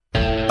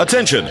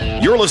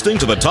Attention, you're listening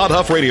to the Todd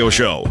Huff Radio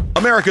Show,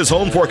 America's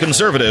home for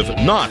conservative,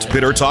 not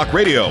bitter talk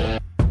radio.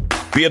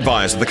 Be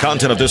advised that the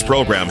content of this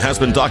program has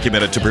been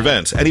documented to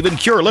prevent and even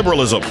cure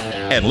liberalism,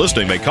 and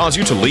listening may cause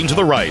you to lean to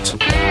the right.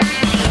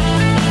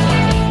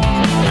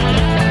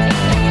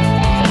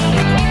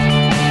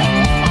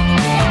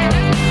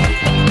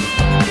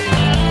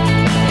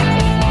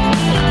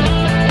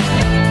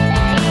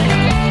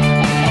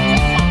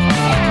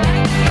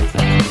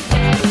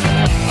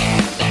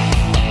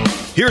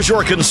 Here's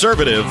your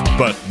conservative,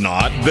 but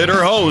not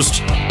bitter host,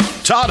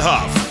 Todd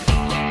Huff.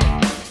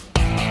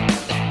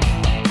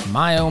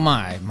 My oh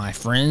my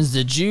friends,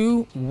 did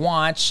you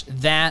watch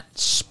that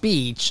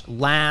speech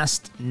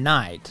last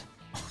night?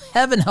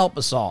 Heaven help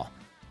us all.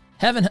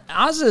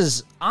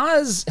 Oz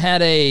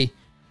had a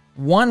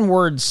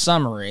one-word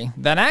summary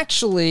that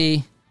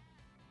actually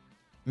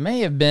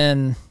may have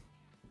been...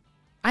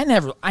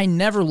 I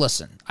never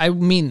listen. I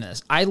mean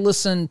this. I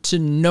listen to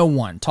no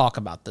one talk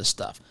about this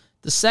stuff.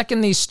 The second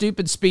these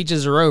stupid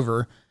speeches are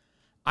over,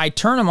 I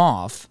turn them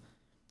off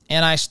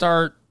and I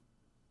start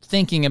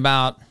thinking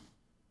about,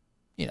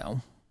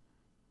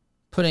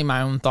 putting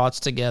my own thoughts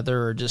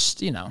together or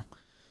just,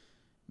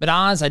 But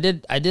Oz, I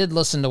did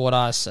listen to what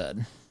Oz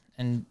said.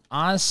 And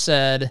Oz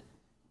said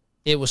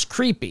it was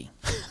creepy.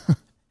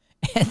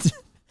 And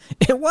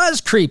it was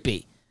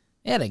creepy.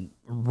 It had a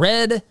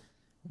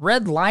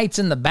red lights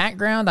in the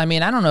background. I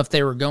mean, I don't know if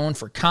they were going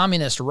for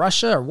communist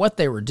Russia or what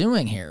they were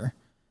doing here.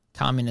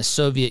 Communist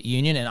Soviet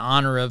Union in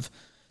honor of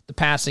the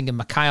passing of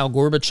Mikhail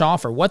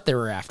Gorbachev or what they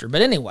were after.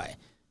 But anyway,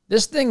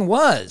 this thing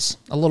was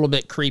a little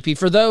bit creepy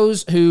for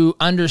those who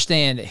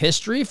understand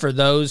history, for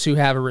those who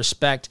have a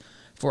respect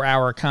for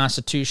our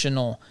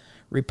constitutional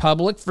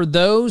republic, for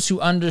those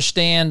who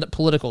understand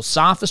political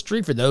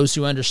sophistry, for those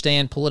who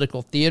understand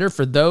political theater,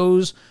 for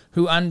those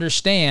who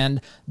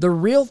understand the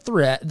real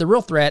threat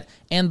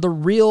and the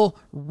real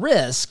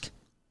risk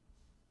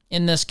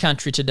in this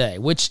country today,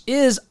 which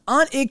is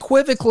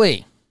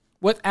unequivocally,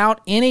 without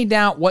any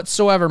doubt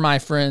whatsoever, my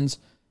friends,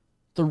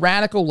 the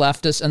radical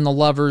leftists and the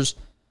lovers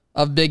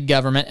of big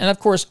government, and of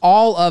course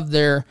all of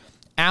their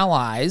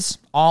allies,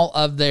 all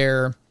of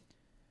their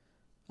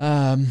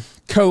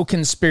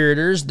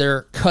co-conspirators,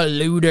 their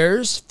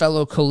colluders,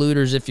 fellow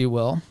colluders, if you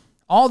will,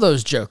 all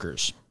those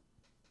jokers,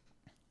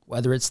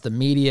 whether it's the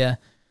media,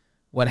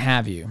 what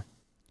have you,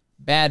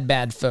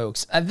 bad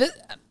folks.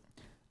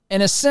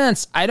 In a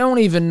sense, I don't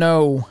even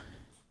know,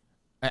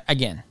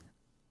 again,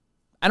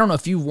 I don't know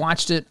if you've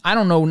watched it. I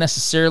don't know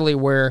necessarily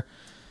where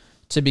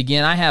to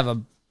begin. I have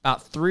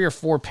about 3 or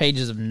 4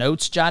 pages of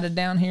notes jotted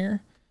down here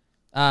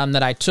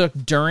that I took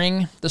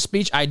during the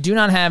speech. I do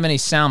not have any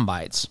sound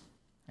bites.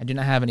 I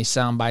didn't have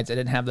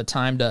the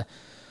time to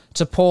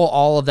pull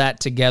all of that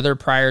together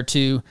prior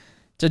to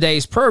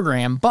today's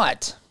program,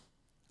 but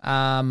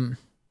I've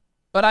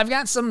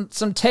got some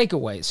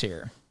takeaways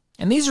here.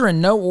 And these are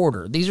in no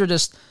order. These are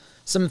just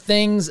some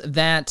things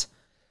that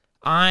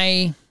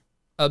I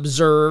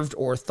observed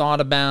or thought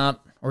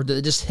about or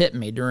that just hit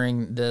me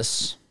during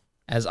this,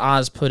 as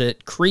Oz put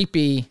it,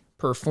 creepy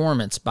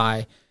performance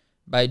by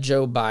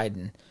Joe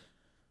Biden.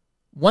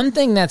 One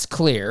thing that's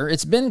clear,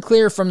 it's been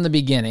clear from the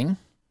beginning,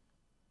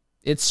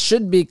 it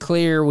should be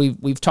clear,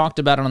 we've talked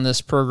about it on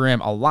this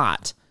program a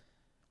lot,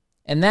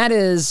 and that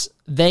is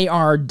they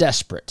are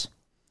desperate.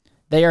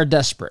 They are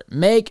desperate.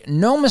 Make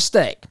no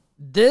mistake,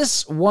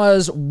 this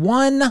was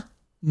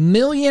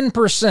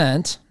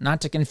 1,000,000%,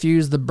 not to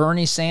confuse the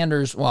Bernie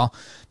Sanders, well,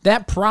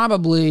 that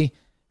probably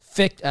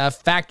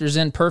factors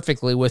in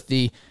perfectly with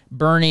the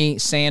Bernie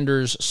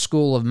Sanders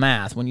school of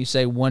math when you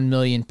say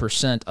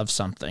 1,000,000% of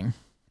something.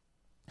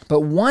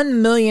 But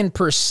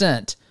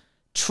 1,000,000%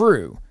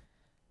 true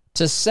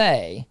to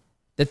say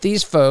that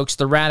these folks,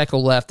 the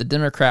radical left, the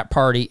Democrat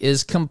Party,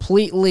 is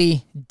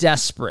completely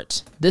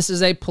desperate. This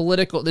is a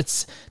political, the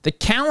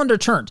calendar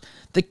turned.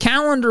 The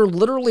calendar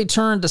literally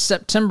turned to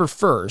September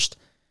 1st,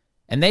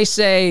 and they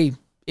say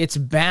it's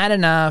bad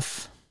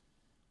enough,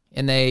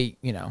 and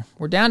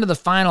we're down to the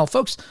final.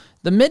 Folks,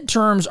 the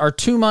midterms are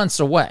 2 months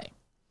away.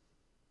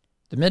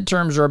 The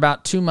midterms are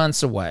about 2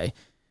 months away.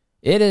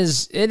 It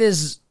is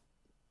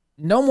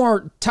no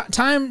more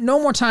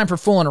time for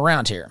fooling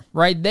around here,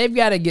 right? They've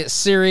got to get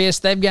serious.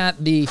 They've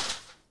got the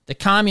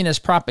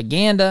communist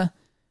propaganda.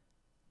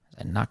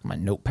 I knocked my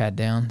notepad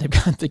down. They've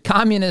got the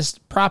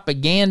communist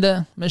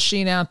propaganda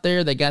machine out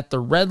there. They got the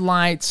red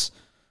lights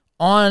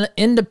on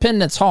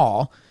Independence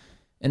Hall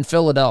in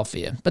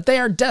Philadelphia. But they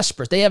are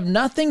desperate. They have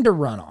nothing to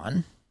run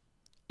on.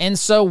 And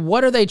so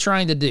what are they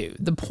trying to do?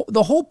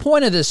 The whole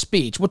point of this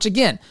speech, which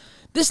again,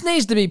 this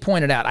needs to be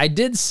pointed out. I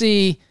did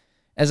see,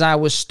 as I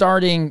was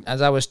tuning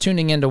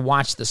in to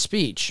watch the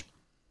speech,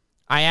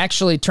 I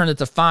actually turned it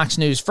to Fox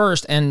News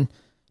first, and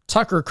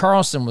Tucker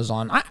Carlson was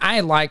on.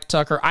 I like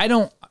Tucker. I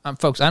don't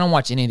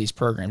watch any of these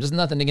programs. There's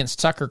nothing against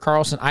Tucker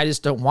Carlson. I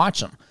just don't watch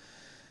them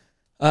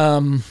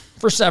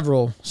for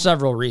several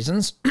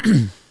reasons.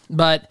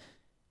 But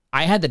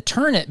I had to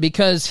turn it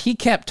because he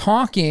kept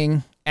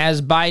talking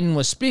as Biden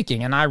was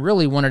speaking, and I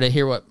really wanted to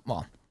hear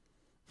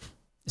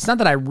it's not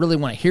that I really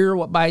want to hear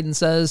what Biden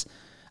says.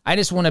 I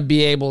just want to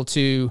be able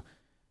to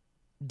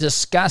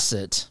discuss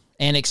it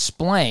and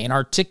explain,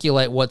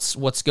 articulate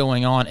what's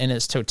going on in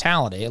its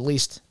totality, at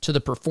least to the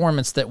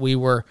performance that we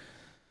were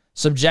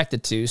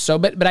subjected to. So,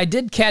 but I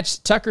did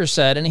catch Tucker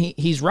said, and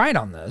he's right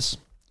on this.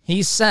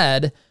 He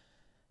said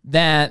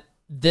that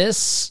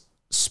this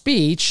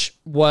speech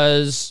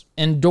was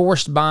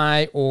endorsed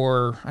by,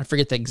 or I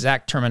forget the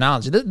exact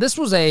terminology. This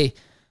was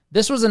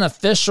an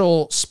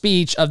official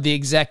speech of the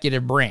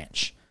executive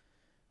branch,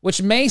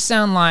 which may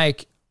sound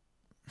like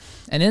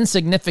an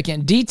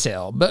insignificant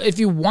detail, but if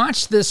you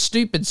watch this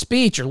stupid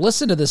speech or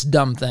listen to this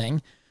dumb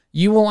thing,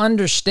 you will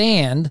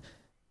understand,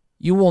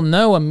 you will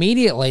know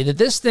immediately that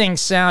this thing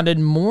sounded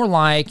more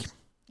like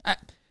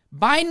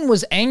Biden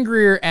was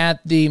angrier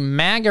at the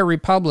MAGA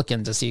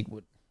Republicans, as he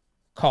would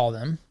call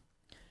them,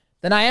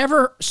 than I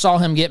ever saw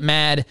him get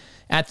mad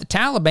at the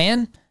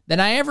Taliban, than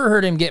I ever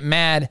heard him get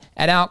mad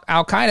at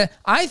Al-Qaeda.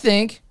 I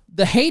think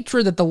the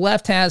hatred that the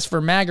left has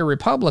for MAGA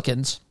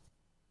Republicans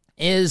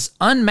is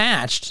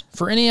unmatched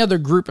for any other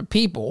group of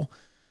people,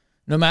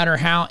 no matter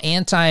how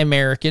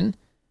anti-American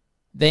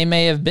they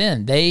may have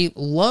been. They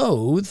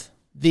loathe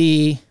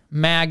the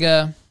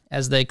MAGA,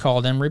 as they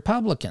call them,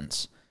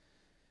 Republicans.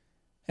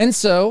 And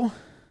so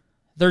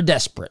they're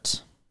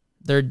desperate.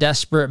 They're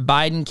desperate.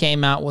 Biden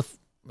came out with,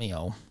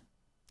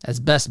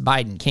 as best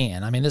Biden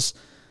can. I mean, this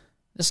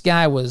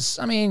guy was,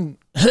 a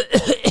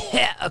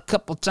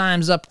couple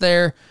times up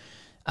there.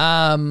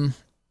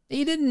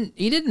 He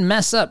didn't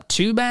mess up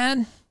too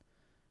bad.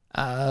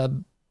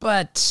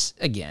 But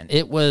again,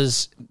 it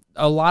was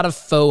a lot of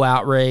faux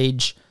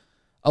outrage,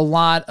 a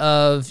lot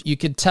of, you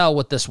could tell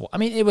what this was.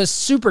 It was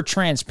super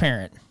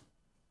transparent.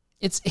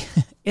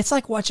 It's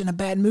like watching a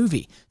bad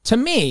movie. To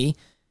me,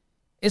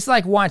 it's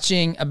like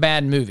watching a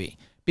bad movie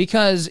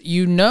because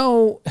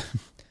none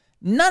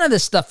of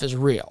this stuff is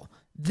real.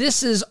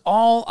 This is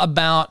all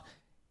about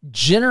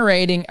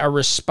generating a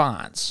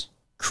response,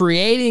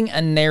 creating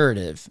a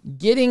narrative,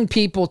 getting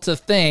people to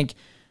think,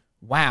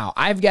 wow,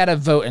 I've got to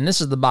vote. And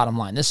this is the bottom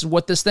line. This is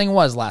what this thing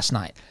was last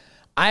night.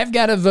 I've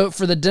got to vote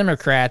for the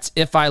Democrats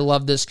if I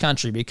love this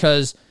country,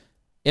 because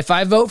if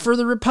I vote for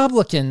the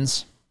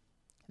Republicans,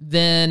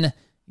 then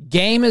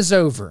game is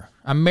over.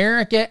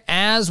 America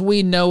as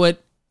we know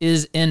it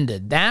is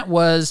ended. That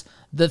was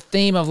the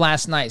theme of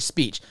last night's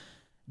speech.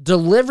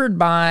 Delivered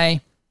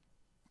by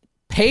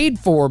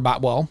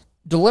the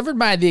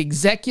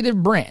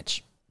executive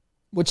branch,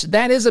 which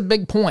that is a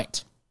big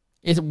point.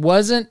 It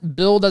wasn't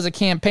billed as a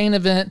campaign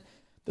event.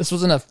 This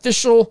was an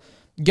official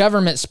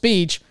government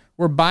speech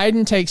where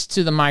Biden takes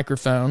to the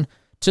microphone,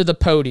 to the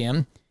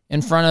podium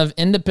in front of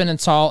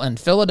Independence Hall in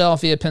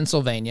Philadelphia,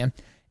 Pennsylvania,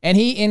 and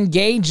he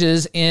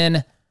engages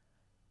in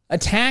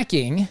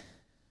attacking,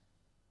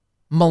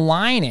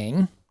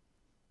 maligning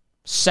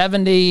how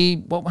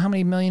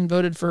many million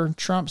voted for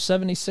Trump?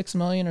 76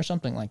 million or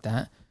something like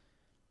that.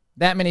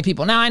 That many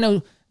people. Now, I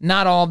know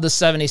not all of the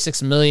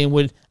 76 million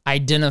would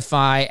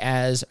identify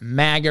as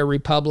MAGA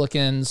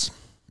Republicans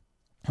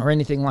or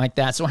anything like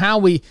that. So how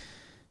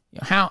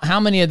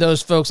many of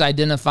those folks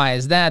identify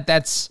as that,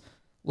 that's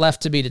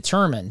left to be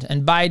determined.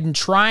 And Biden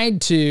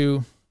tried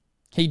to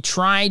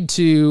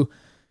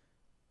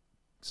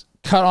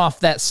cut off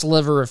that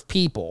sliver of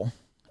people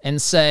and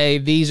say,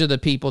 these are the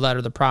people that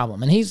are the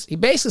problem. And he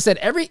basically said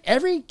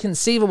every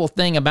conceivable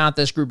thing about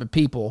this group of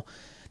people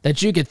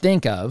that you could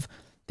think of,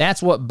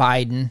 that's what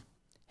Biden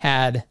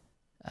had.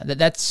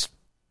 That's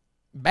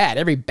bad.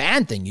 Every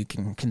bad thing you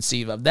can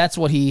conceive of, that's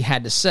what he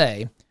had to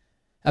say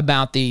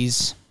about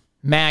these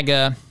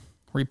MAGA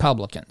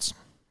Republicans,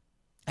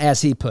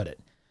 as he put it.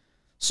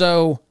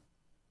 So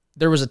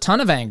there was a ton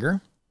of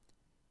anger.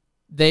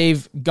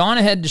 They've gone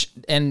ahead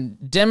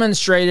and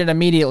demonstrated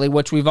immediately,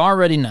 which we've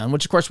already known,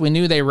 which of course we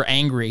knew they were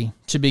angry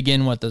to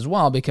begin with as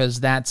well,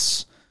 because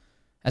that's,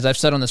 as I've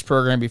said on this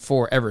program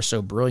before ever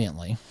so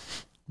brilliantly,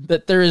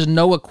 that there is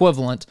no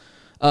equivalent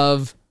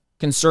of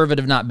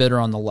conservative not bitter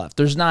on the left.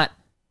 There's not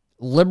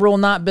liberal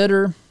not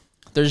bitter.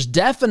 There's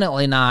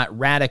definitely not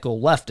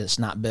radical leftist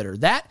not bitter.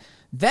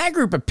 That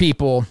group of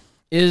people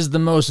is the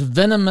most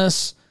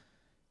venomous,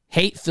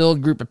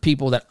 hate-filled group of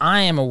people that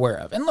I am aware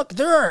of. And look,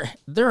 there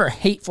are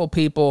hateful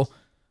people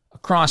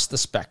across the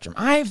spectrum.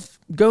 I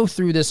go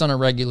through this on a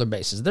regular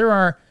basis. There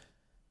are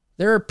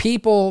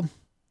people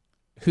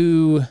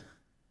who,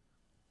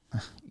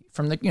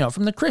 from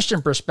the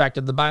Christian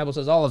perspective, the Bible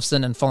says all have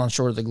sinned and fallen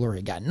short of the glory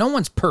of God. No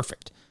one's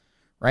perfect,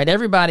 right?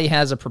 Everybody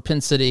has a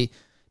propensity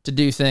to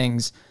do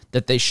things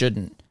that they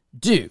shouldn't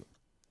do.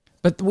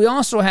 But we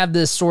also have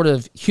this sort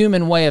of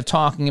human way of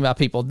talking about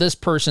people. This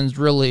person's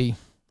really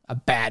a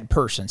bad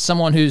person.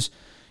 Someone who's,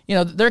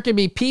 there could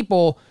be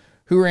people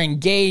who are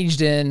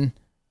engaged in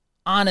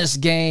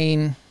honest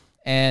gain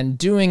and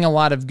doing a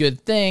lot of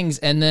good things,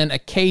 and then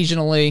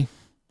occasionally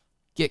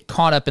get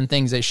caught up in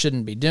things they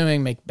shouldn't be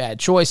doing, make bad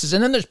choices.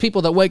 And then there's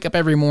people that wake up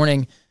every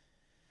morning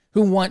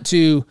who want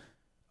to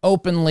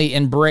openly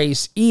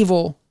embrace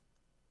evil,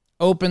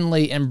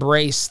 openly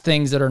embrace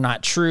things that are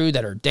not true,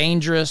 that are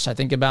dangerous. I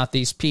think about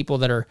these people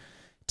that are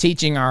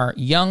teaching our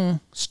young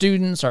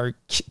students, our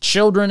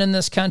children in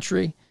this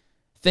country,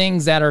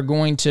 things that are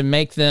going to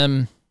make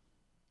them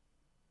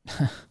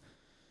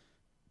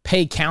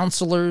pay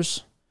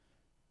counselors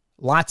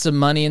lots of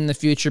money in the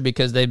future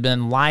because they've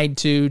been lied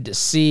to,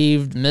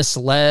 deceived,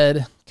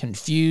 misled,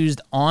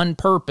 confused on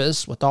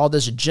purpose with all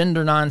this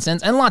gender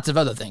nonsense and lots of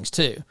other things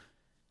too.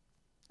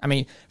 I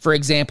mean, for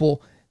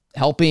example,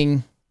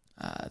 helping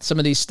some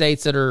of these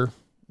states that are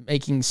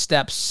making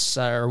steps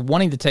or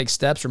wanting to take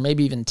steps or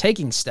maybe even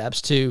taking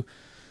steps to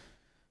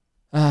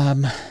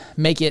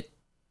make it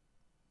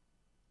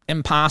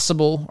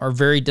impossible or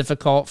very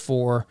difficult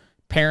for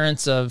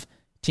parents of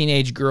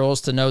teenage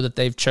girls to know that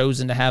they've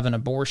chosen to have an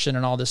abortion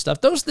and all this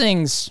stuff. Those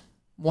things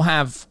will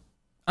have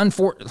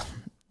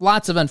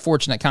lots of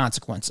unfortunate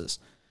consequences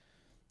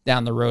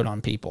down the road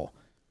on people.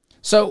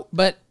 So,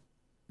 but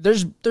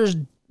there's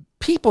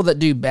people that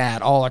do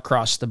bad all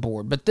across the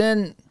board. But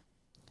then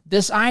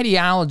this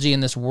ideology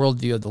and this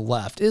worldview of the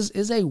left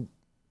is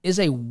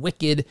a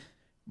wicked,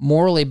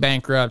 morally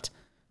bankrupt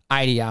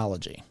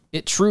ideology.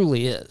 It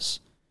truly is.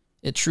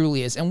 It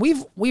truly is. And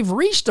we've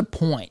reached a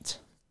point,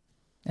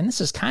 and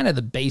this is kind of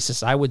the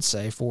basis, I would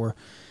say, for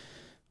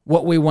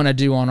what we want to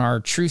do on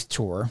our truth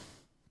tour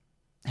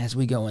as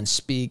we go and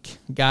speak,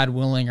 God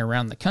willing,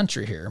 around the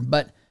country here.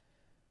 But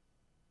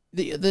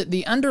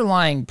the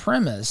underlying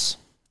premise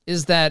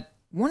is that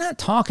we're not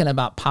talking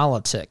about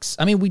politics.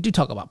 I mean, we do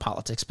talk about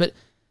politics, but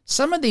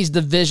some of these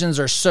divisions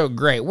are so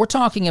great. We're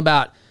talking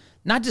about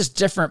not just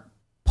different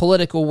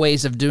political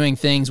ways of doing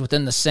things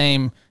within the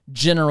same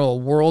general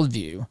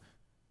worldview.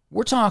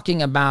 We're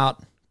talking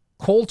about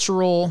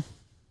cultural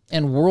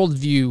and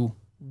worldview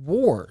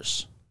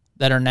wars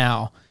that are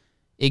now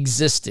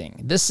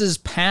existing. This is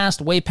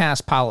way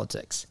past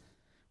politics.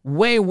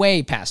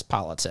 Way past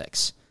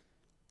politics.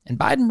 And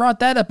Biden brought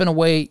that up in a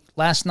way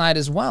last night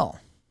as well.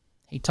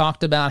 He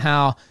talked about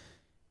how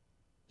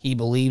he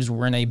believes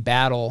we're in a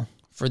battle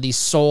for the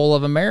soul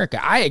of America.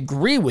 I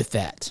agree with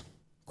that.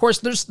 Of course,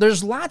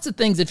 there's lots of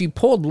things, if you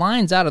pulled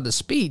lines out of the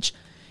speech,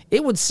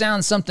 it would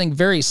sound something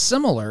very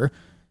similar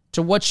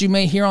to what you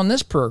may hear on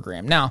this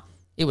program. Now,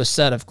 it was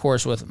said, of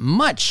course, with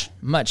much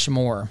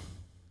more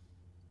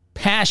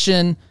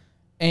passion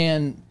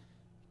and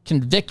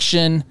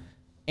conviction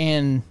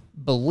and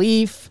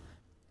belief,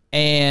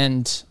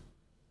 and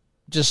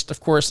just, of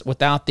course,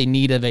 without the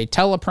need of a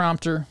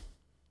teleprompter,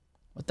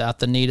 without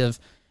the need of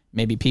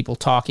maybe people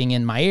talking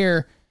in my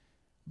ear.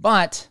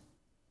 But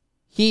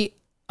he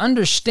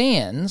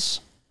understands,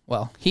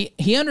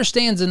 he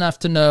understands enough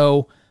to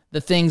know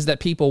the things that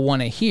people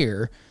want to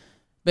hear,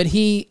 but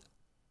he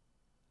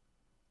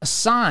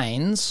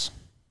assigns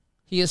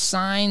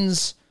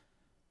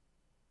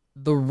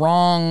the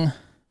wrong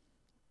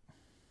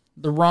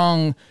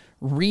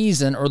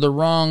reason or the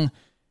wrong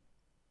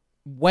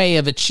way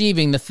of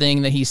achieving the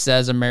thing that he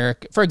says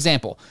America. For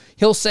example,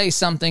 he'll say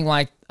something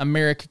like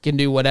America can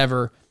do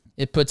whatever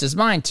it puts his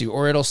mind to,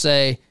 or he'll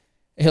say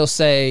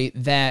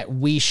that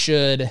we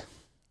should,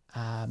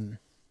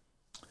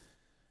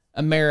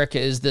 America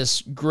is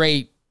this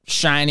great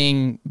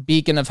shining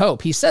beacon of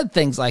hope. He said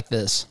things like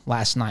this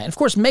last night. And of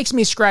course, it makes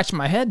me scratch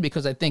my head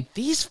because I think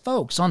these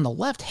folks on the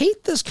left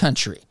hate this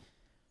country.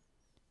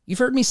 You've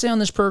heard me say on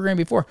this program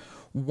before,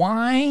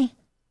 why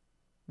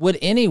would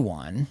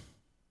anyone,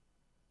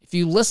 if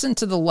you listen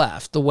to the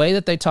left, the way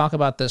that they talk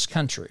about this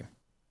country,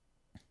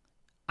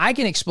 I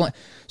can explain.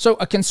 So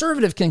a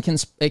conservative can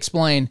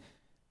explain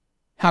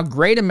how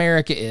great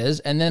America is,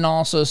 and then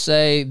also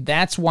say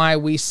that's why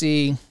we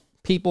see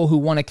people who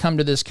want to come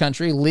to this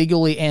country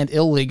legally and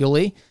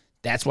illegally.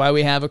 That's why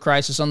we have a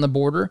crisis on the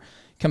border,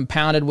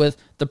 compounded with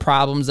the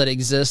problems that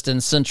exist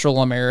in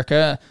Central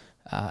America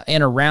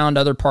and around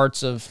other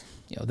parts of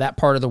that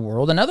part of the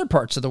world and other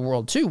parts of the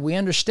world too. We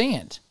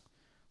understand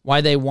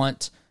why they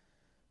want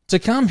to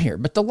come here,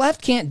 but the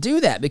left can't do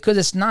that because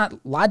it's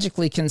not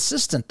logically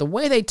consistent. The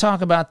way they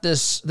talk about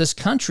this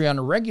country on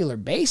a regular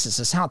basis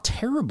is how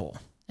terrible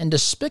and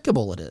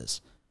despicable it is.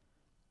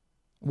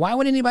 Why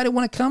would anybody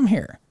want to come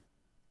here?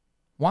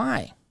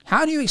 Why?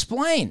 How do you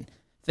explain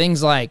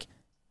things like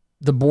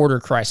the border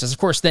crisis? Of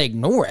course, they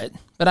ignore it,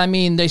 but I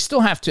mean, they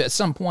still have to at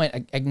some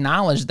point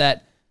acknowledge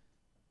that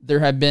there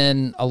have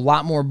been a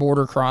lot more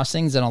border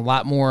crossings and a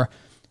lot more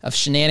of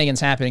shenanigans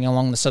happening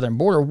along the southern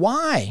border.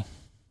 Why?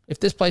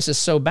 If this place is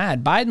so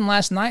bad. Biden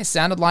last night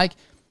sounded like,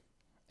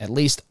 at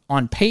least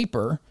on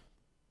paper,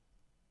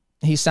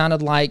 he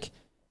sounded like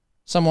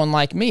someone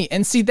like me.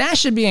 And see, that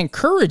should be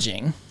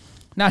encouraging.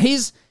 Now,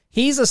 he's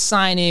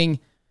assigning,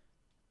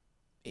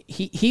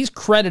 he's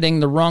crediting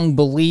the wrong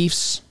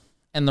beliefs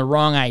and the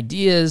wrong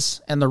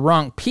ideas and the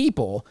wrong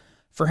people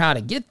for how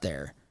to get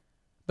there.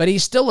 But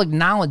he's still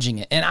acknowledging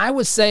it. And I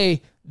would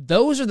say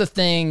those are the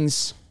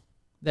things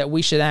that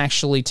we should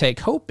actually take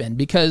hope in,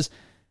 because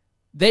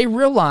they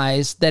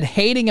realize that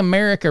hating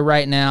America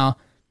right now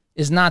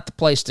is not the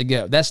place to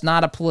go. That's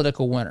not a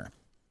political winner.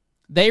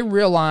 They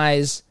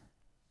realize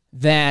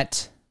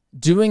that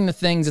doing the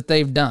things that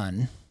they've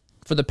done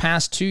for the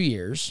past 2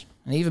 years,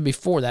 and even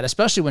before that,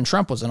 especially when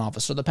Trump was in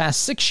office, so the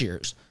past 6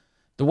 years,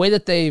 the way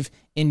that they've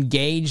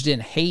engaged in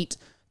hate,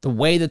 the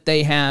way that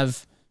they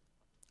have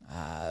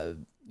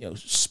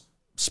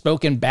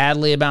spoken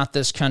badly about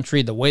this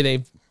country, the way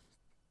they've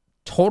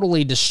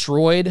totally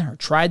destroyed or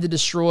tried to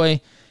destroy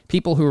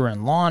people who are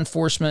in law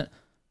enforcement,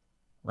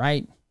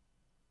 right?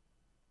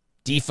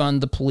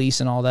 Defund the police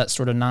and all that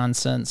sort of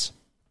nonsense.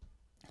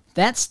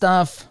 That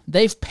stuff,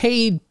 they've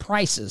paid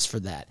prices for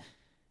that.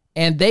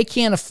 And they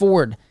can't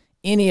afford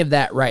any of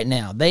that right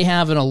now. They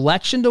have an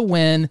election to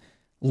win.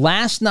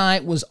 Last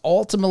night was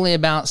ultimately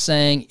about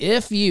saying,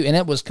 if you, and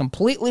it was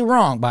completely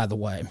wrong, by the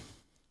way,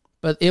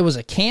 but it was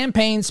a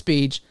campaign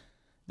speech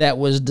that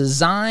was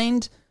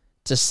designed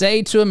to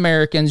say to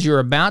Americans, you're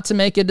about to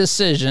make a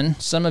decision.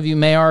 Some of you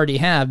may already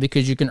have,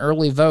 because you can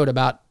early vote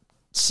about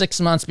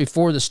 6 months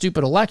before the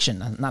stupid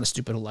election. Not a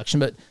stupid election,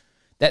 but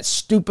that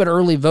stupid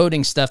early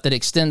voting stuff that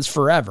extends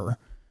forever,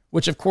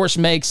 which of course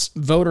makes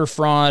voter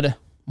fraud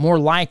more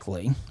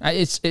likely.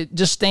 It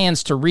just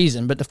stands to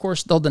reason, but of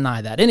course they'll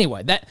deny that.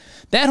 Anyway, that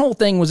whole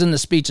thing was in the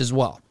speech as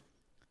well,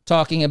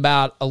 talking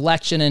about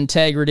election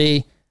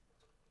integrity,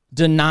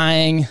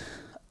 denying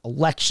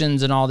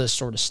elections and all this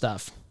sort of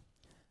stuff.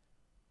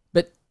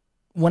 But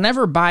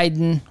whenever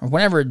Biden or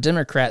whenever a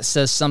Democrat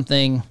says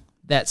something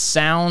that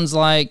sounds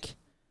like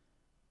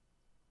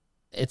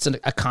it's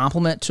a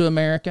compliment to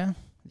America,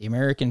 the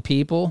American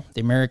people,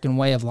 the American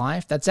way of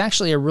life, that's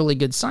actually a really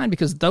good sign,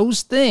 because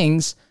those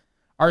things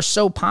are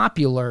so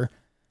popular,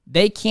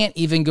 they can't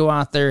even go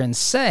out there and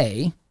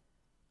say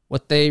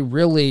what they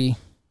really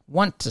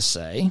want to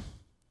say,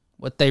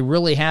 what they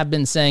really have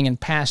been saying in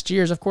past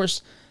years. Of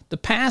course, the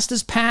past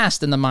is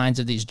past in the minds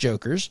of these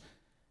jokers.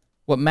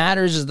 What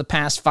matters is the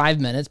past 5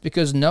 minutes,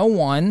 because no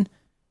one,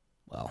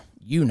 well,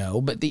 you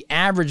know, but the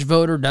average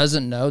voter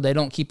doesn't know. They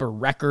don't keep a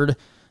record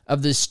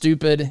of the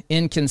stupid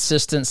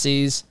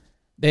inconsistencies.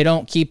 They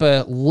don't keep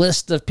a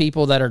list of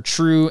people that are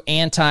true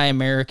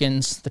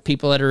anti-Americans, the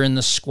people that are in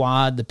the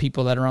squad, the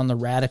people that are on the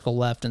radical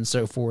left, and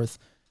so forth.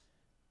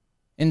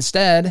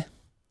 Instead,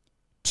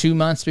 2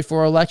 months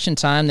before election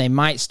time, they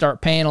might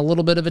start paying a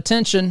little bit of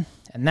attention,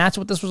 and that's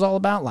what this was all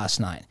about last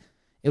night.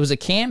 It was a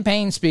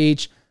campaign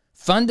speech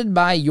funded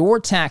by your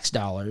tax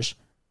dollars,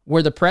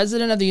 where the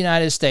President of the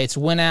United States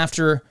went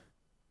after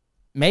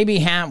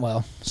maybe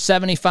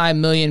 75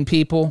 million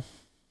people,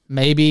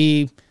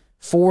 maybe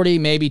 40,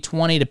 maybe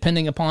 20,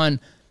 depending upon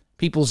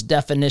people's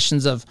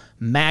definitions of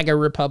MAGA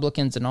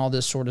Republicans and all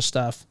this sort of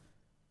stuff.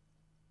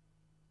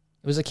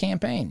 It was a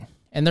campaign,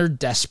 and they're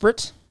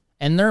desperate,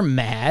 and they're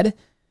mad,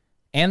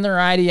 and their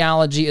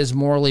ideology is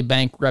morally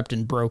bankrupt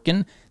and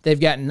broken. They've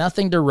got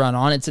nothing to run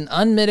on. It's an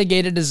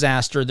unmitigated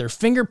disaster. Their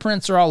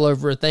fingerprints are all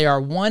over it. They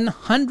are 1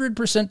 million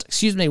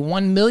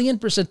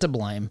percent to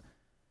blame.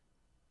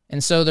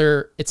 And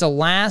so it's a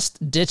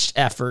last-ditch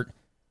effort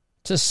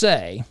to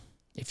say,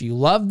 if you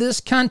love this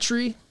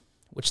country,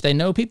 which they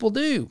know people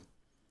do,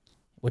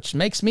 which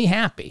makes me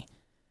happy,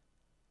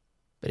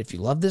 but if you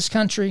love this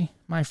country,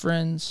 my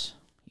friends,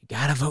 you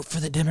got to vote for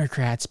the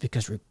Democrats,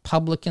 because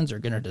Republicans are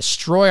going to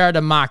destroy our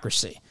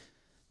democracy.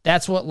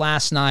 That's what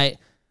last night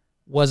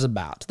was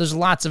about. There's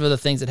lots of other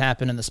things that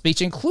happened in the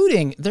speech,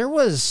 including there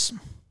was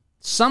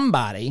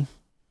somebody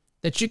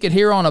that you could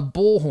hear on a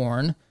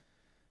bullhorn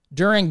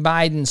during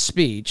Biden's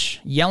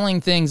speech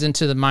yelling things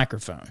into the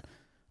microphone.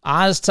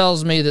 Oz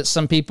tells me that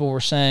some people were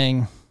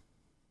saying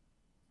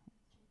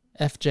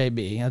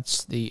FJB.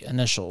 That's the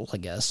initial, I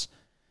guess.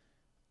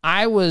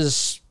 I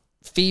was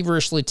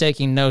feverishly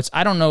taking notes.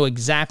 I don't know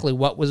exactly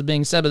what was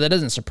being said, but that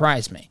doesn't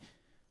surprise me.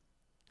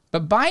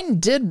 But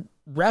Biden did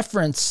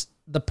reference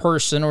the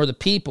person or the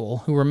people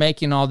who were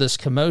making all this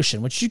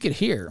commotion, which you could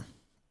hear.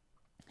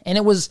 And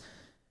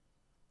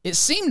it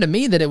seemed to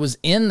me that it was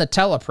in the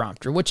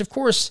teleprompter, which of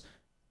course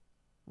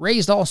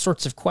raised all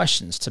sorts of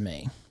questions to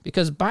me,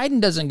 because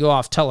Biden doesn't go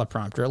off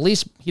teleprompter. At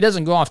least he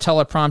doesn't go off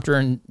teleprompter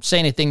and say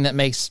anything that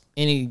makes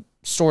any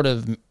sort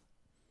of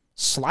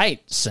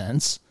slight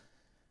sense.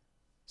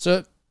 So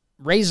it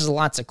raises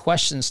lots of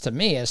questions to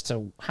me as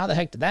to how the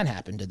heck did that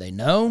happen? Did they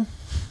know?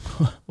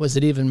 Was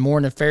it even more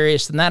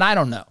nefarious than that? I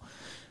don't know.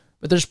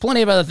 But there's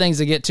plenty of other things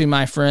to get to,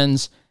 my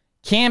friends.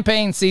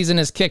 Campaign season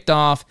is kicked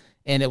off,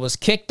 and it was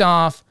kicked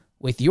off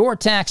with your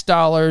tax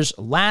dollars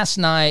last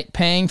night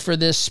paying for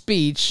this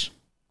speech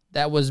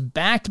that was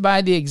backed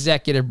by the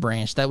executive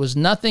branch. That was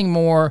nothing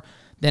more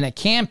than a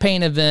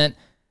campaign event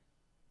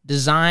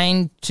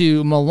designed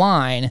to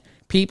malign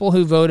people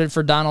who voted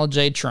for Donald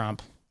J.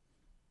 Trump,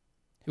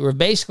 who have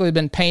basically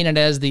been painted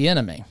as the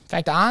enemy. In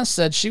fact, Oz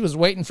said she was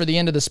waiting for the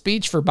end of the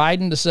speech for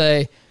Biden to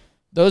say,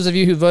 those of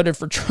you who voted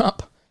for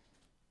Trump,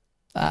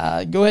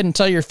 go ahead and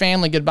tell your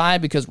family goodbye,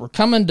 because we're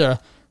coming to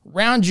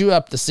round you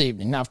up this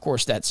evening. Now, of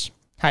course, that's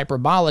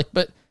hyperbolic,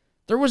 but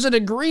there was a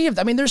degree of,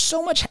 there's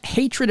so much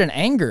hatred and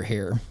anger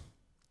here.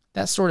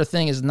 That sort of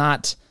thing is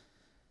not,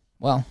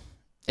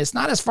 it's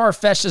not as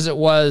far-fetched as it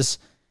was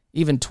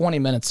even 20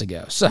 minutes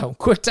ago. So,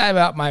 quick time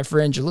out, my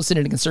friends. You're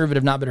listening to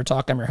Conservative Not Bitter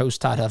Talk. I'm your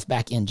host, Todd Huff.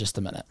 Back in just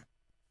a minute.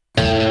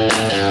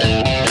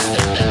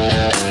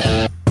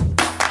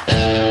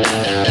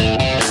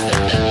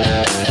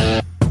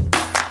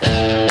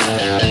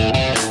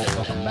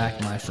 Welcome back,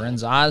 my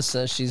friends. Oz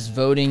says she's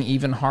voting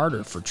even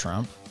harder for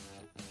Trump.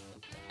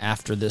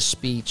 after this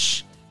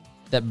speech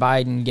that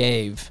Biden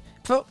gave.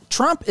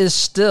 Trump is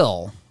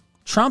still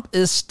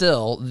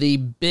the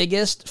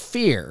biggest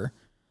fear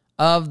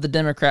of the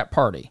Democrat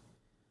Party,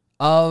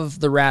 of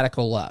the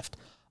radical left,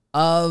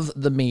 of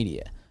the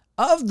media,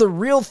 of the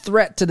real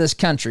threat to this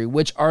country,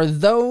 which are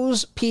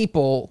those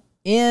people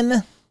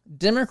in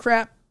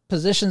Democrat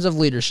positions of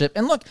leadership.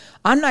 And look,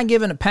 I'm not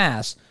giving a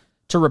pass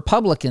to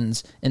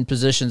Republicans in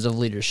positions of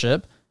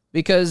leadership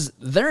because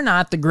they're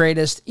not the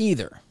greatest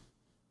either.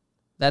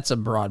 That's a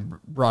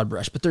broad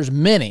brush, but there's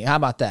many. How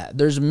about that?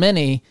 There's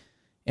many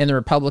in the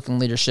Republican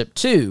leadership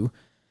too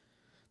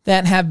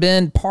that have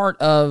been part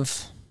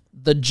of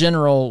the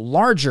general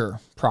larger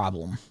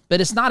problem, but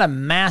it's not a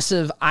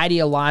massive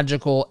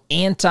ideological,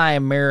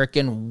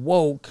 anti-American,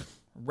 woke,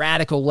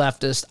 radical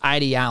leftist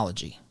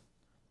ideology.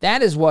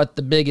 That is what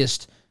the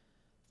biggest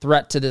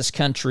threat to this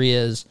country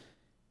is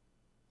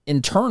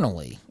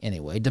internally,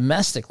 anyway,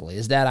 domestically,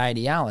 is that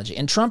ideology.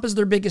 And Trump is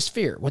their biggest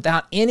fear,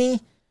 without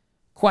any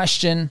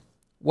question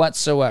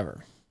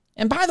whatsoever.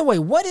 And by the way,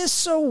 what is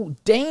so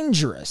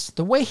dangerous?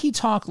 The way he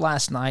talked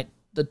last night,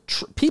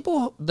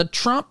 the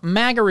Trump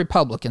MAGA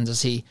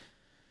Republicans,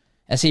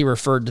 as he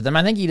referred to them,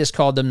 I think he just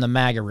called them the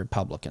MAGA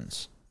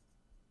Republicans.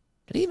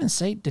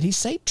 Did he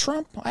say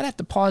Trump? I'd have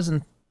to pause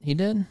and he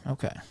did?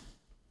 Okay.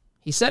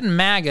 He said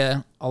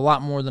MAGA a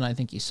lot more than I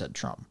think he said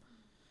Trump.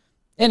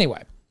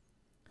 Anyway,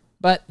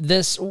 but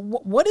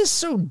what is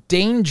so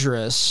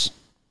dangerous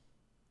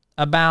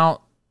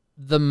about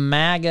the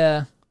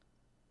MAGA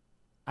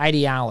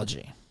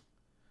ideology?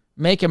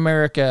 Make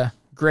America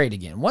great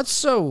again. What's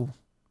so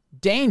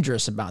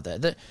dangerous about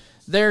that?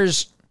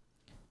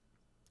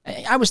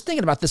 I was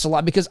thinking about this a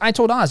lot because I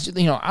told Oz,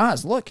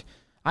 Oz, look,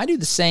 I do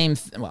the same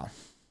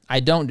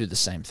I don't do the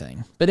same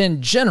thing. But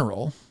in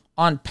general,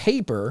 on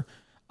paper,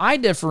 I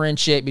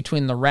differentiate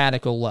between the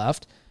radical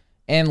left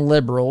and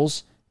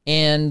liberals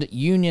and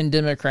union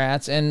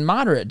Democrats and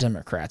moderate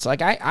Democrats.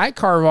 Like I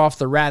carve off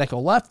the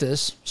radical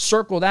leftists,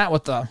 circle that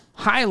with the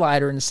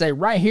highlighter and say,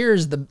 right here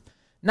is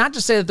not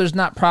to say that there's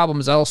not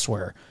problems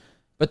elsewhere,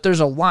 but there's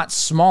a lot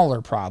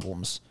smaller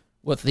problems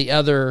with the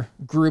other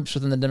groups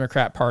within the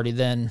Democrat Party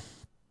than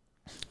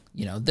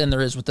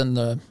there is within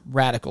the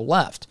radical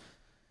left.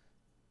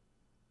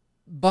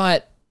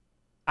 But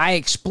I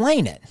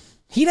explain it.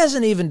 He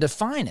doesn't even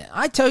define it.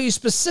 I tell you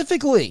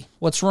specifically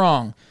what's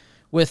wrong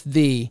with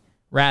the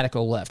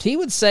radical left. He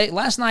would say,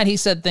 last night he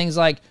said things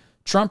like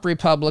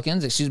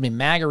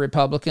MAGA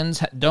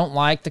Republicans don't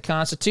like the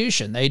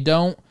Constitution. They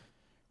don't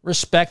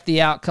respect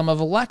the outcome of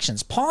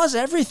elections. Pause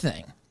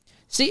everything.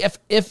 See, if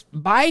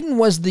Biden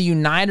was the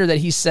uniter that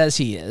he says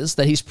he is,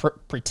 that he's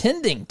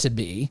pretending to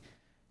be,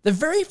 the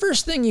very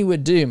first thing you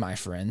would do, my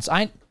friends,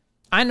 I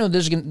know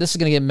this is going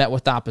to get met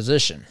with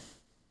opposition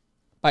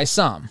by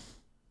some,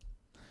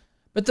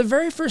 but the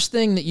very first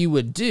thing that you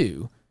would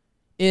do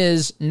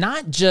is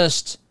not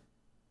just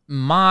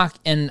mock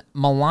and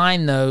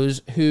malign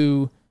those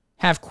who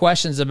have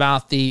questions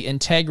about the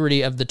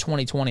integrity of the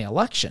 2020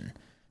 election.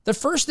 The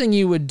first thing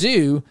you would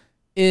do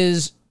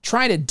is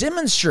try to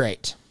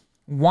demonstrate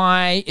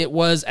why it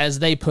was, as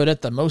they put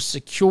it, the most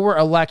secure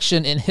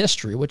election in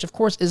history, which of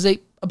course is an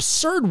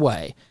absurd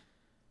way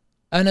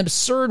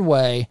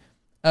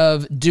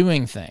of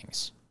doing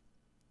things.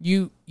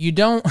 You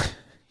don't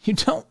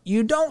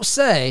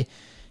say,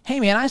 hey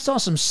man, I saw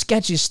some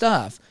sketchy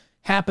stuff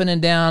happening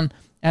down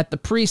at the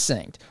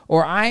precinct,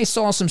 or I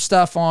saw some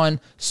stuff on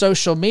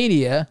social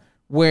media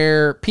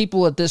where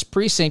people at this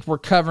precinct were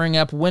covering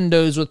up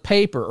windows with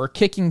paper or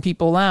kicking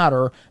people out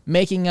or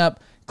making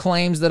up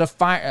claims that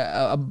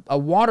a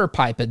water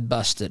pipe had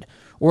busted,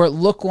 or it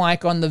looked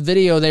like on the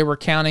video they were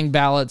counting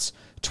ballots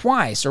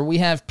twice, or we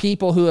have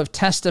people who have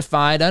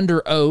testified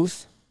under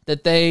oath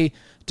that they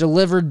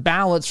delivered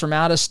ballots from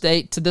out of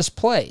state to this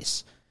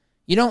place.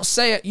 You don't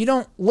say it. You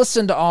don't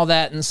listen to all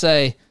that and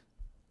say,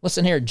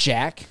 listen here,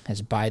 Jack,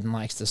 as Biden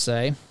likes to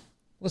say.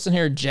 Listen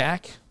here,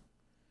 Jack.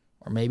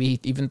 Or maybe he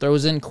even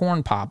throws in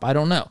corn pop. I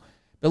don't know.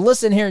 But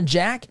listen here,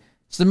 Jack.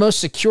 It's the most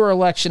secure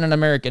election in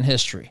American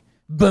history.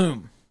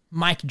 Boom.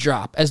 Mic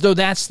drop. As though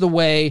that's the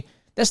way.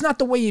 That's not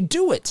the way you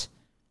do it.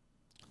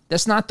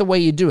 That's not the way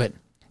you do it.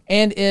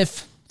 And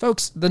if,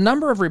 folks, the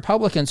number of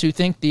Republicans who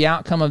think the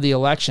outcome of the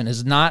election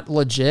is not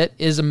legit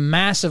is a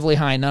massively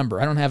high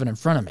number. I don't have it in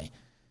front of me.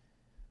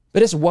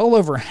 But it's well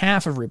over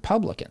half of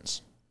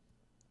Republicans.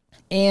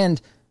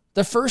 And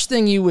the first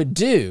thing you would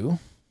do,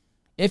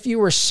 if you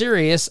were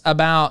serious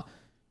about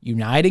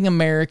uniting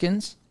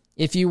Americans,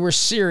 if you were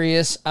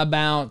serious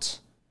about,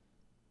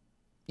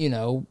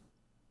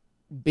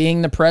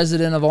 being the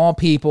president of all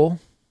people,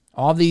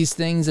 all these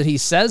things that he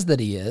says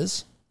that he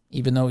is,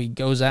 even though he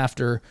goes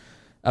after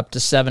up to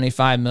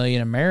 75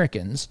 million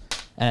Americans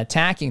and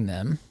attacking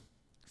them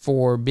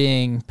for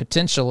being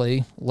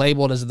potentially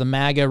labeled as the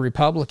MAGA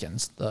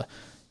Republicans, the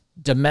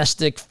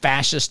domestic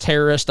fascist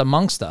terrorist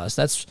amongst us.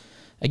 That's,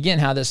 again,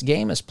 how this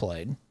game is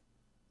played.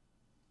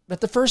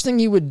 But the first thing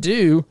you would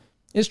do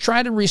is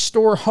try to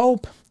restore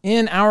hope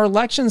in our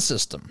election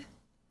system.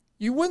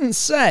 You wouldn't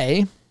just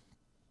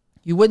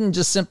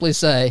simply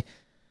say,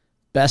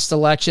 Best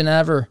election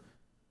ever.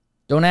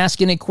 Don't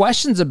ask any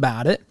questions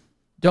about it.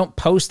 Don't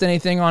post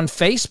anything on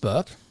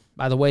Facebook.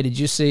 By the way, did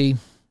you see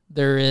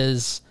there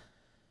is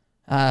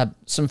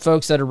some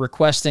folks that are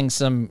requesting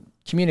some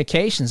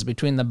communications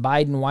between the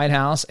Biden White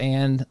House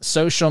and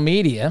social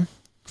media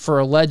for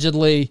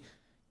allegedly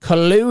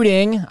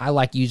colluding? I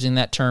like using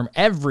that term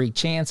every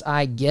chance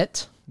I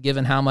get,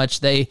 given how much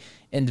they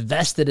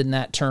invested in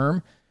that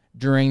term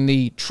during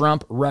the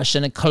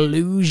Trump-Russian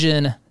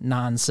collusion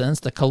nonsense,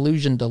 the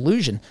collusion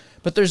delusion.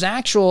 But there's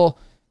actual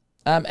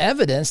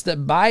evidence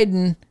that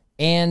Biden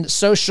and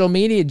social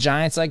media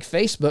giants like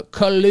Facebook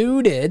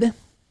colluded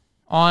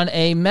on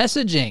a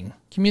messaging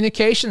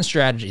communication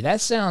strategy.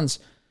 That sounds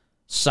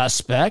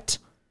suspect,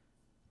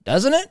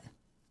 doesn't it?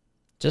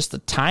 Just a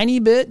tiny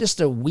bit, just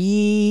a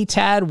wee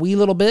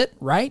little bit,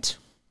 right?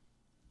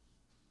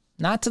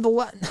 Not to the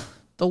left.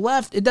 The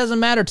left, it doesn't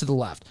matter to the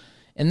left.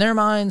 In their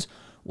minds,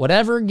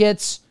 whatever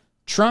gets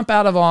Trump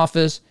out of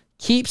office,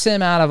 keeps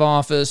him out of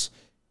office,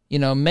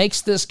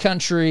 makes this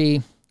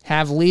country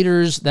have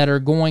leaders that are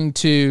going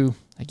to,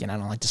 again, I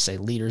don't like to say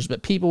leaders,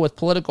 but people with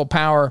political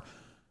power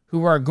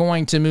who are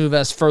going to move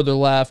us further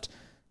left.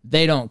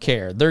 They don't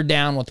care. They're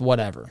down with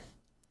whatever.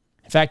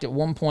 In fact, at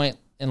one point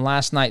in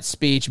last night's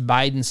speech,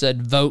 Biden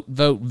said, vote,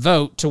 vote,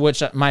 vote, to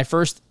which my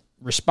first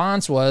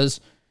response was,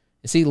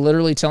 is he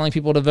literally telling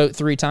people to vote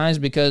 3 times?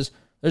 Because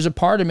there's a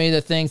part of me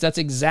that thinks that's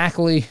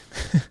exactly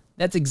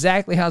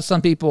how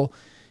some people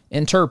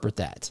interpret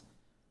that.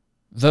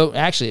 Vote,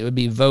 actually, it would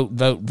be vote,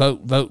 vote,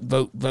 vote, vote,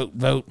 vote, vote,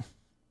 vote,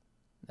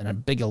 and a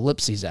big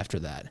ellipses after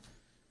that.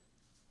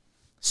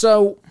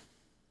 So,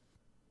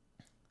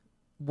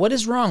 what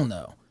is wrong,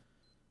 though?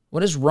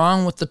 What is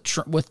wrong with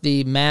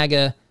the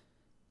MAGA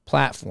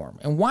platform?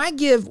 And why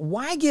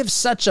give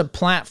such a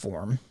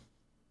platform?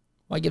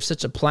 Why give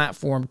such a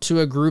platform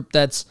to a group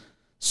that's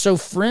so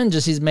fringe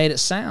as he's made it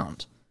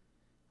sound?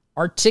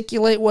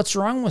 Articulate what's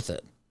wrong with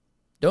it.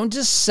 Don't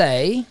just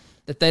say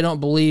that they don't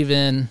believe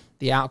in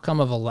the outcome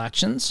of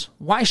elections.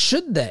 Why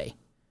should they?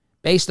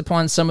 Based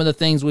upon some of the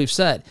things we've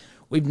said.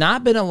 We've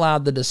not been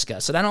allowed to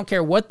discuss it. I don't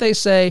care what they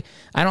say.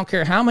 I don't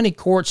care how many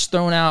courts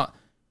thrown out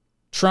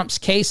Trump's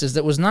cases.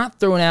 That was not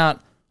thrown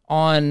out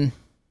on,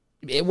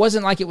 it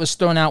wasn't like it was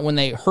thrown out when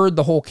they heard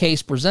the whole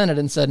case presented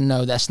and said,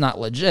 no, that's not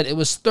legit. It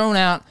was thrown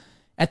out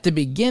at the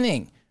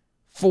beginning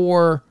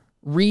for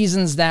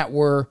reasons that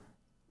were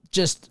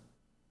just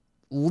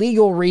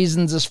legal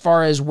reasons as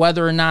far as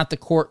whether or not the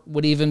court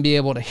would even be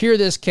able to hear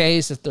this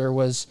case. If there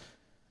was,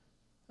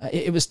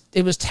 it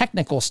was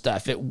technical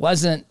stuff. It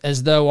wasn't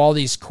as though all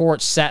these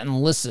courts sat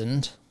and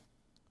listened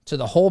to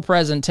the whole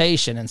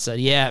presentation and said,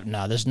 yeah,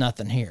 no, there's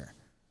nothing here.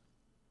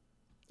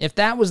 If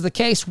that was the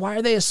case, why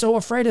are they so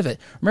afraid of it?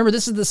 Remember,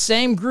 this is the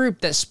same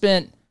group that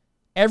spent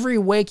every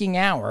waking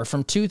hour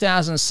from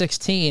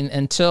 2016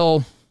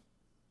 until,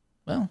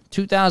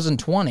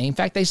 2020. In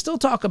fact, they still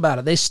talk about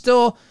it. They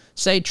still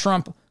say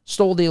Trump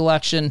stole the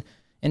election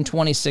in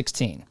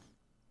 2016.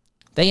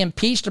 They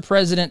impeached a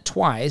president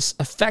twice,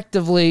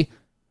 effectively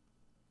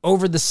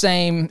over the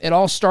same. It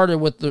all started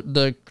with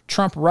the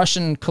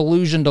Trump-Russian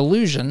collusion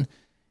delusion,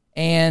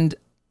 and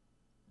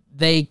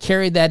they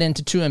carried that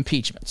into 2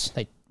 impeachments.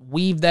 They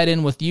weaved that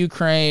in with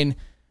Ukraine,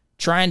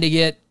 trying to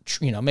get,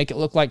 make it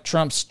look like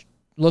Trump's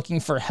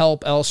looking for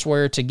help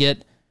elsewhere to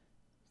get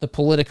the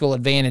political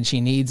advantage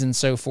he needs and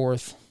so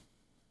forth.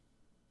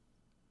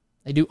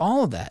 They do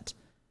all of that.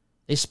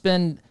 They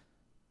spend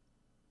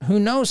who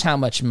knows how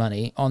much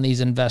money on these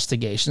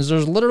investigations.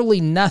 There's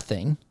literally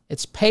nothing.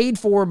 It's paid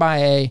for by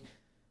a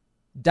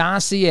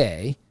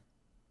dossier,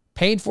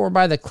 paid for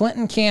by the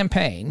Clinton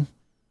campaign.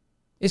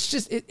 It's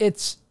just,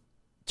 it's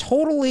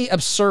totally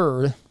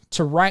absurd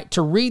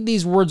to read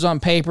these words on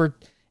paper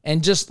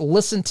and just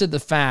listen to the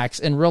facts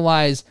and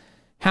realize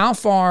how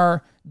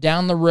far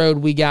down the road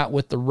we got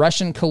with the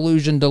Russian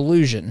collusion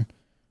delusion,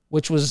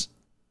 which was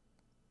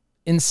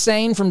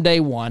insane from day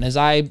one, as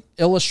I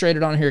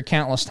illustrated on here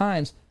countless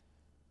times,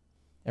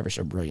 ever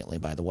so brilliantly,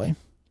 by the way.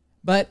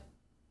 But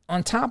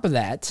on top of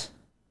that,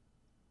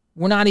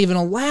 we're not even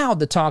allowed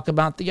to talk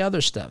about the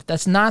other stuff.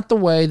 That's not the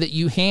way that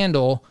you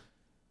handle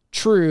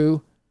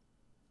true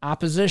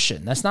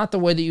opposition. That's not the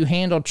way that you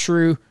handle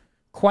true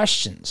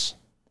questions.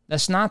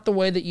 That's not the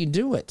way that you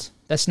do it.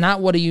 That's not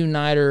what a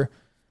uniter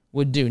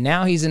would do.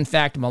 Now he's in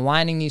fact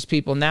maligning these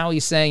people. Now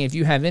he's saying if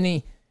you have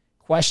any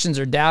questions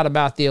or doubt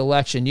about the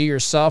election, you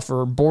yourself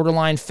are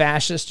borderline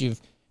fascist.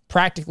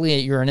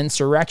 You're an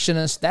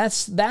insurrectionist.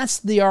 That's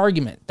the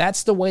argument.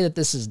 That's the way that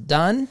this is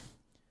done.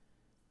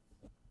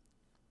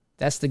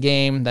 That's the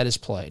game that is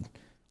played.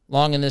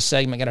 Long in this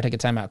segment, got to take a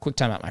timeout. Quick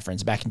timeout, my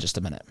friends. Back in just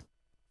a minute.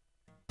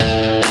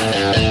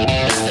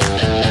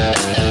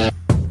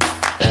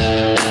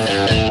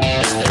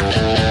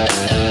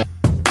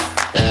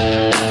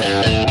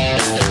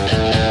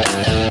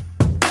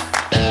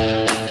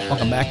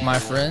 Welcome back, my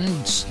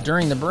friends.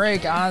 During the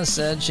break, Oz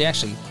said she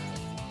actually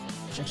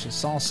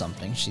saw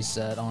something. She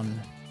said on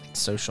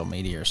social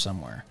media or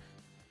somewhere,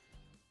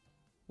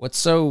 what's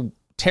so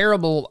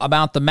terrible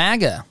about the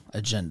MAGA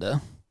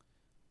agenda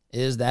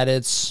is that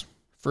it's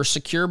for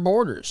secure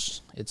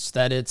borders. It's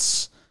that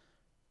it's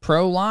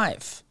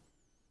pro-life.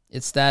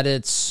 It's that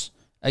it's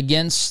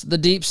against the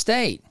deep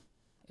state.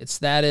 It's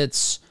that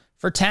it's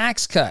for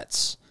tax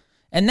cuts.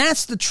 And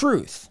that's the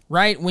truth,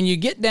 right? When you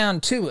get down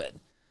to it,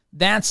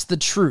 that's the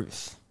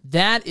truth.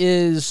 That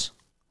is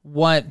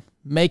what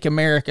Make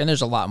America, and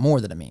there's a lot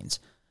more that it means,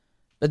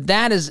 but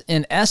that is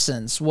in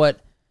essence what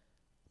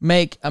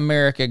Make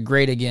America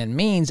Great Again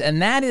means,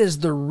 and that is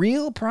the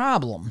real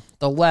problem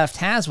the left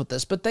has with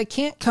this, but they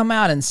can't come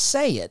out and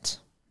say it.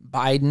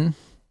 Biden,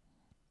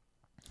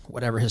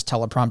 whatever his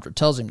teleprompter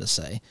tells him to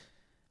say,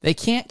 they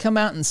can't come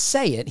out and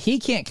say it. He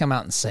can't come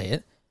out and say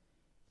it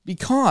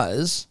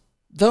because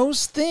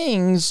those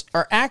things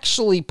are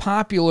actually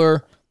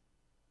popular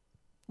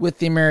with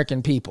the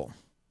American people.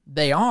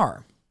 They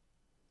are.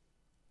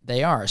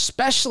 They are,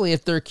 especially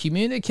if they're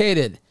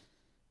communicated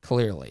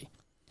clearly.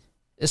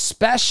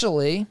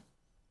 Especially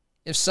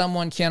if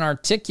someone can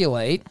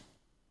articulate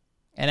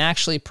and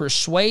actually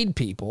persuade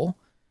people.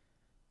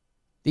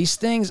 These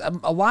things,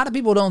 a lot of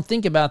people don't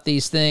think about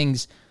these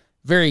things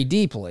very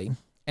deeply.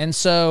 And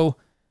so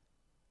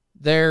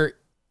they're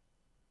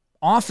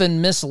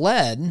often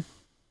misled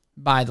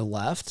by the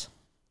left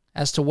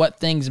as to what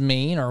things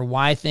mean or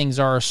why things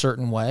are a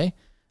certain way.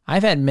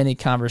 I've had many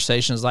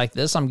conversations like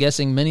this. I'm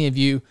guessing many of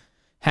you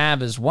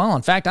have as well.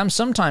 In fact, I'm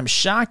sometimes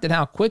shocked at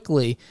how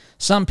quickly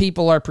some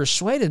people are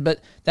persuaded, but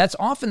that's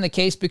often the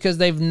case because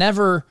they've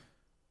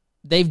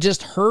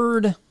just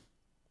heard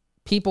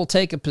people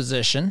take a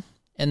position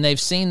and they've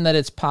seen that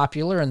it's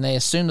popular and they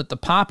assume that the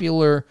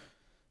popular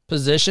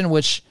position,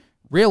 which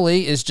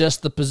really is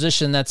just the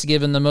position that's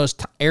given the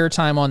most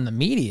airtime on the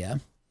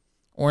media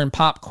or in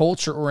pop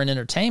culture or in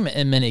entertainment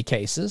in many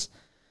cases,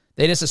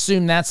 they just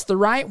assume that's the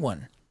right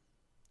one.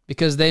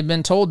 Because they've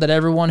been told that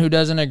everyone who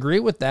doesn't agree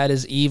with that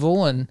is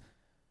evil and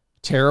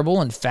terrible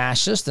and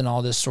fascist and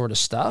all this sort of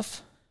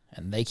stuff.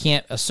 And they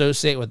can't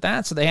associate with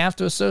that, so they have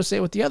to associate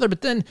with the other. But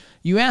then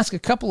you ask a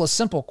couple of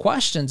simple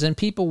questions and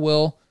people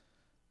will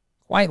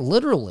quite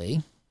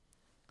literally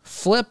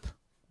flip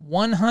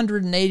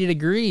 180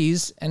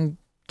 degrees and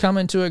come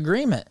into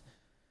agreement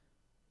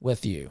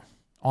with you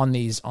on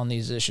these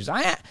issues.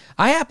 I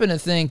happen to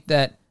think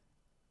that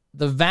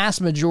the vast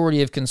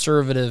majority of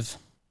conservative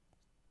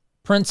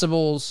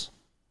principles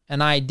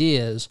and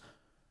ideas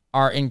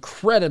are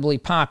incredibly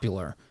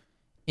popular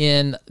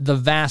in the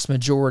vast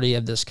majority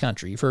of this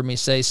country. You've heard me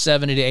say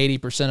 70 to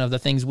 80% of the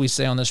things we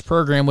say on this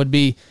program would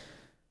be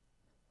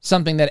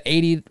something that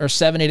 80 or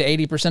 70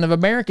 to 80% of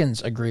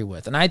Americans agree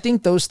with. And I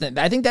think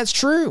I think that's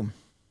true.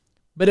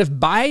 But if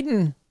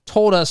Biden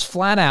told us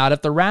flat out,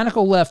 if the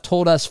radical left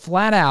told us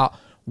flat out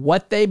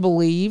what they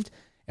believed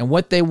and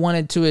what they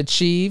wanted to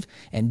achieve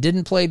and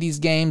didn't play these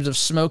games of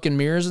smoke and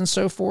mirrors and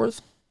so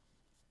forth,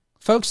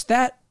 folks,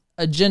 that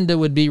agenda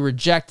would be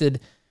rejected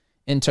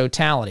in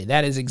totality.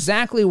 That is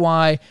exactly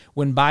why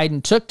when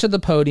Biden took to the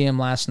podium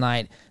last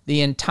night,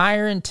 the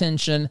entire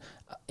intention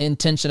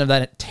of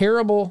that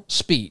terrible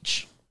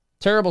speech,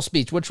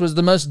 which was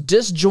the most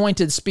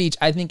disjointed speech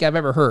I think I've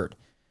ever heard.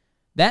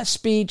 That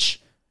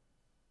speech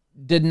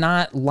did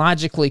not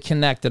logically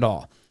connect at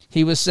all.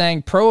 He was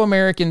saying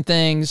pro-American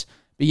things,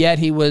 but yet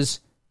he was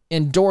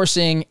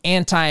endorsing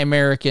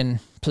anti-American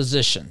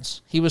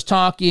positions. He was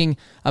talking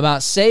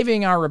about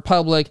saving our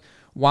republic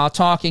while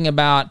talking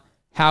about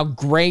how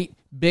great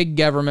big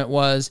government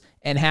was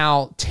and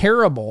how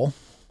terrible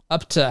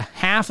up to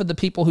half of the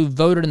people who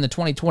voted in the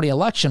 2020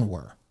 election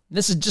were.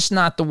 This is just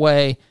not the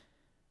way.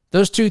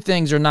 Those two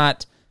things are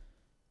not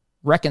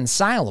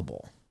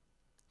reconcilable.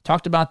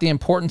 Talked about the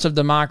importance of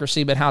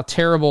democracy, but how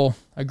terrible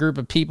a group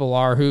of people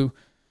are who,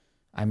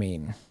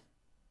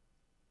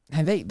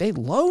 they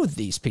loathe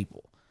these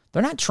people.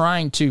 They're not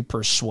trying to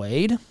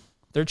persuade.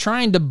 They're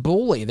trying to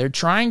bully. They're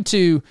trying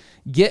to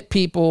get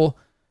people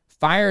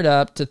fired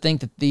up to think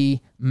that the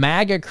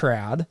MAGA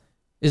crowd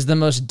is the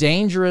most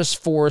dangerous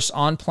force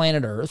on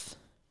planet Earth.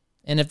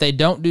 And if they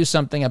don't do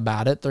something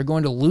about it, they're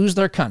going to lose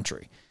their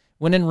country.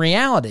 When in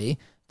reality,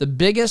 the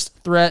biggest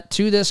threat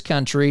to this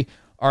country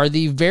are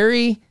the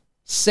very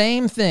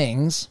same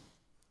things,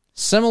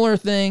 similar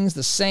things,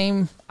 the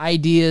same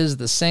ideas,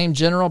 the same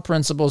general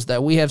principles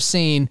that we have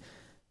seen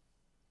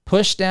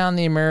push down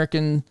the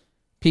American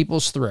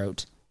people's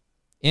throat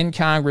in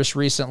Congress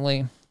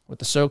recently with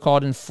the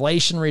so-called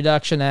Inflation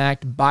Reduction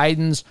Act,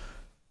 Biden's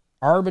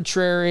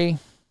arbitrary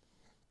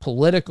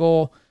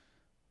political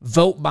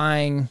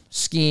vote-buying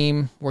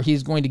scheme where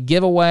he's going to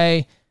give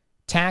away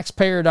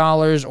taxpayer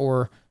dollars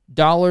or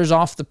dollars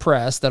off the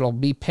press that'll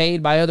be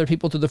paid by other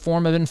people through the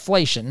form of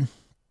inflation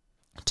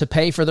to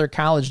pay for their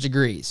college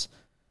degrees.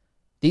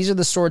 These are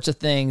the sorts of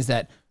things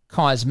that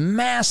cause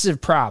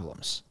massive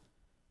problems.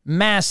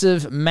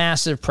 Massive,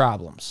 massive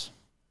problems.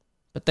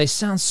 But they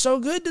sound so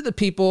good to the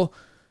people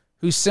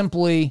who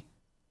simply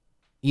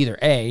either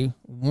A,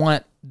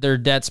 want their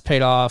debts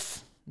paid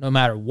off no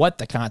matter what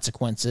the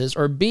consequence is,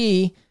 or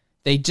B,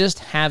 they just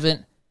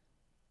haven't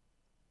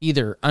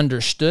either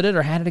understood it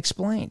or had it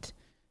explained.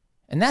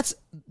 And that's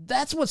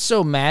what's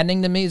so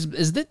maddening to me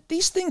is that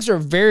these things are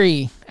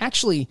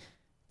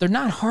they're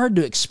not hard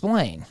to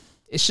explain.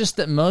 It's just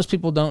that most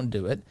people don't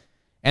do it,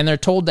 and they're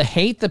told to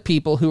hate the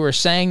people who are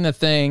saying the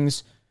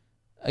things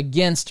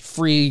against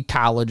free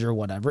college or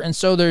whatever, and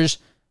so there's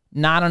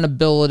not an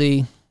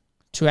ability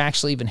to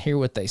actually even hear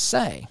what they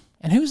say.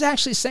 And who's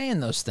actually saying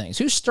those things?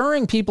 Who's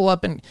stirring people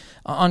up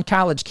on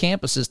college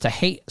campuses to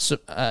hate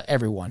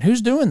everyone?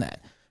 Who's doing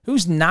that?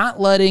 Who's not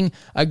letting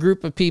a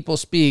group of people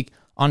speak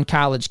on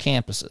college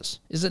campuses?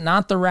 Is it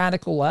not the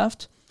radical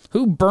left?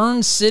 Who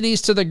burned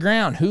cities to the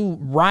ground? Who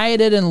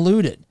rioted and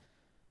looted?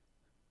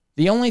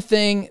 The only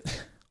thing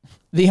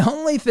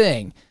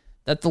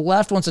that the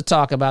left wants to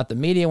talk about, the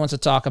media wants to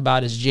talk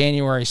about, is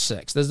January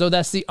 6th, as though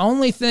that's the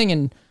only thing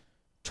in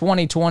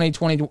 2020,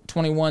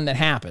 2021 that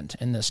happened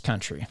in this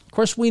country. Of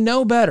course, we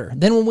know better.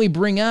 Then when we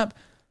bring up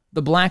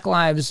the Black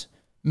Lives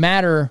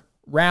Matter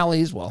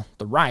rallies, well,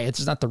 the riots,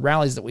 it's not the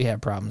rallies that we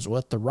have problems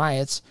with, the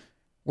riots,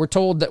 we're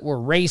told that we're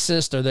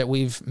racist or that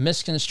we've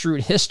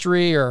misconstrued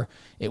history or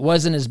it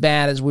wasn't as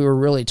bad as we were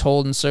really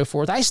told and so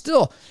forth.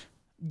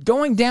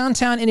 Going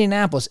downtown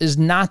Indianapolis is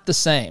not the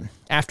same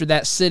after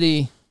that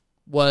city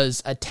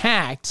was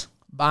attacked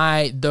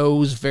by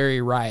those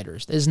very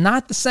rioters. It's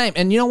not the same.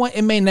 And you know what?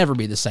 It may never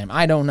be the same.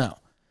 I don't know.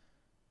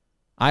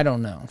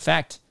 In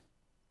fact,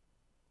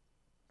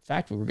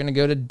 we were going to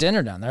go to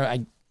dinner down there.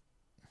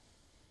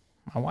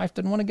 My wife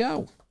didn't want to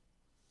go.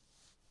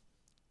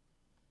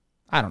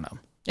 I don't know.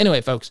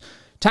 Anyway, folks,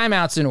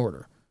 timeout's in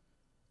order.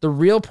 The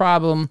real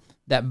problem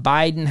that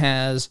Biden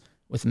has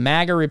with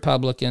MAGA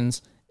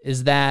Republicans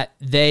is that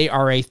they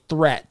are a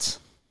threat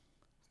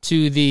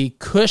to the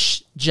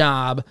cush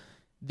job,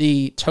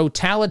 the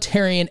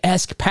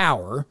totalitarian-esque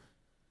power,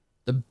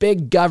 the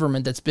big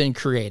government that's been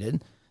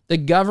created, the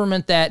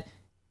government that,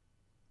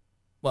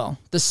 well,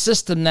 the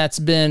system that's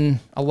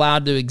been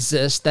allowed to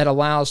exist that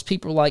allows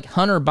people like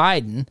Hunter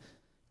Biden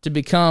to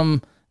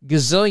become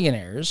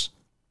gazillionaires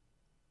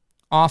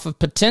off of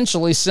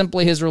potentially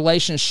simply his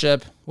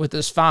relationship with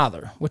his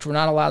father, which we're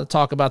not allowed to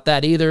talk about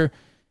that either,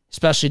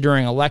 especially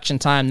during election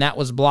time. That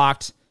was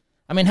blocked.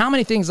 I mean, how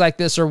many things like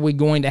this are we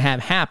going to have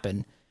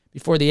happen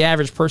before the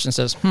average person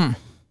says,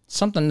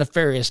 something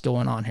nefarious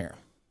going on here?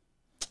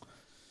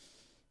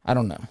 I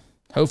don't know.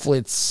 Hopefully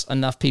it's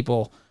enough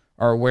people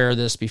are aware of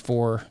this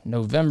before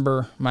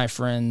November, my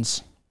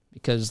friends,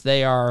 because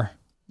they are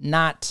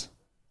not,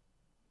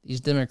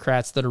 these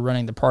Democrats that are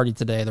running the party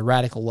today, the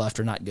radical left,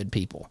 are not good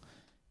people.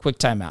 Quick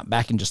timeout.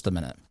 Back in just a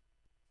minute.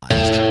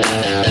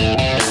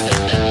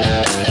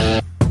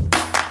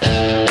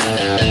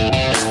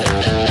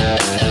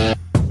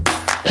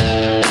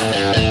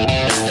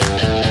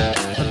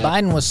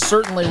 Biden was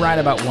certainly right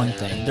about one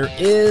thing. There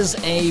is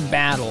a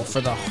battle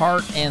for the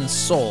heart and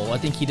soul. I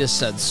think he just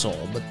said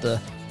soul, but the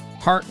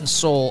heart and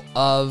soul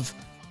of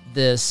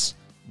this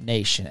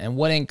nation. And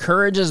what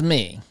encourages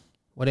me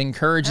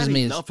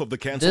is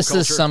this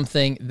is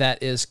something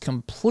that is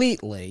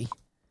completely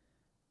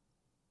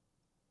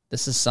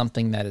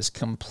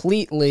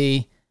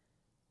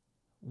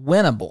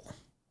winnable.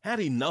 Had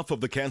enough of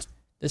the cancel.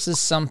 This is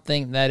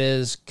something that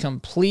is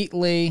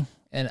completely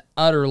and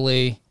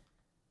utterly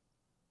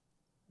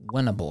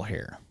winnable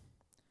here.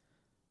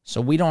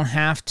 So we don't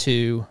have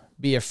to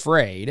be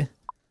afraid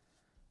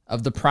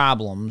of the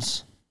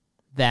problems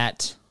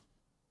that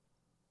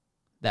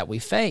we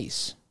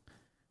face.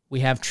 We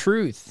have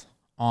truth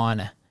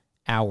on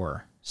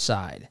our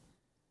side.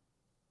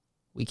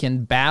 We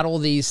can battle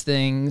these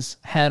things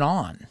head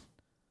on.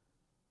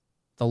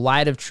 The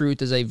light of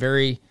truth is a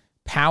very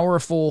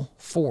powerful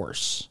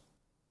force.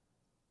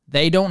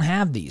 They don't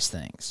have these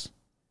things.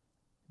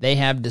 They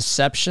have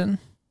deception.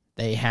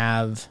 They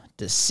have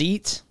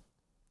deceit.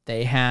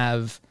 They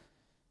have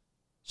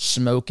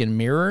smoke and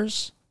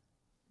mirrors.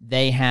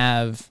 They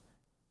have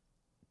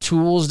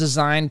tools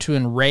designed to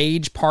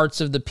enrage parts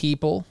of the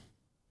people,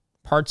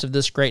 parts of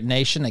this great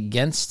nation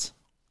against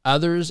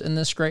others in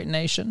this great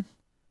nation.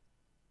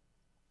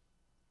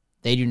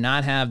 They do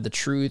not have the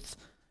truth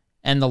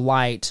and the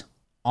light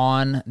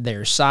on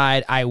their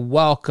side. I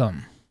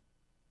welcome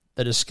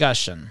the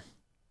discussion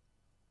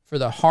for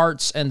the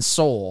hearts and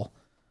soul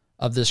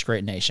of this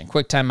great nation.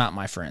 Quick time out,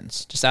 my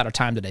friends. Just out of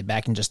time today.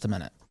 Back in just a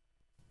minute.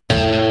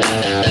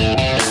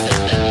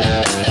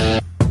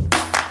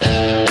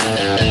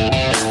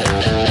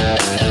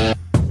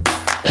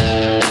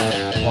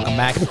 Welcome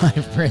back, my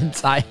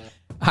friends. I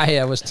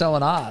was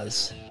telling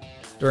Oz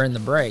during the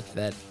break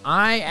that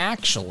I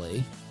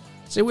actually...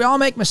 See, we all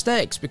make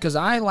mistakes because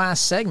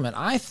last segment,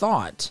 I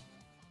thought,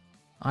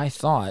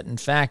 in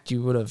fact,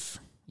 you would have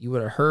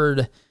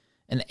heard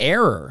an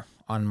error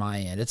on my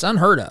end. It's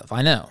unheard of,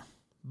 I know,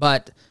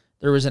 but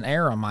there was an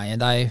error on my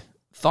end. I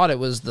thought it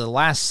was the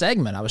last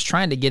segment. I was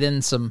trying to get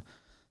in some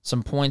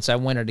points I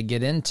wanted to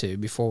get into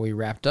before we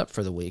wrapped up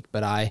for the week,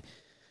 but I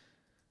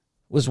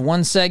was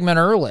one segment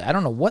early. I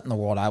don't know what in the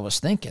world I was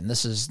thinking.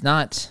 This is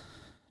not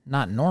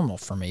normal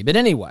for me. But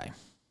anyway,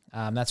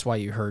 that's why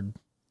you heard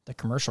the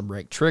commercial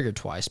break triggered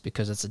twice,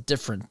 because it's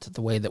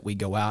the way that we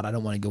go out. I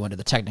don't want to go into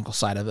the technical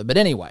side of it. But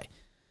anyway,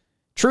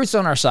 truth's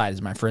on our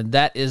side, my friend.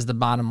 That is the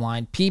bottom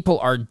line. People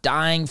are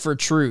dying for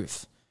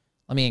truth.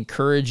 let me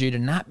encourage you to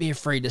not be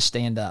afraid to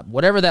stand up,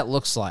 whatever that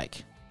looks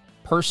like.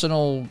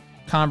 Personal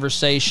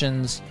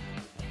conversations,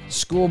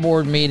 school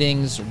board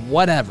meetings,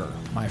 whatever,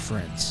 my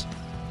friends.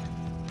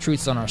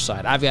 Truth's on our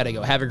side. I've got to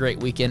go. Have a great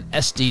weekend.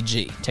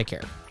 SDG. Take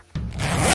care.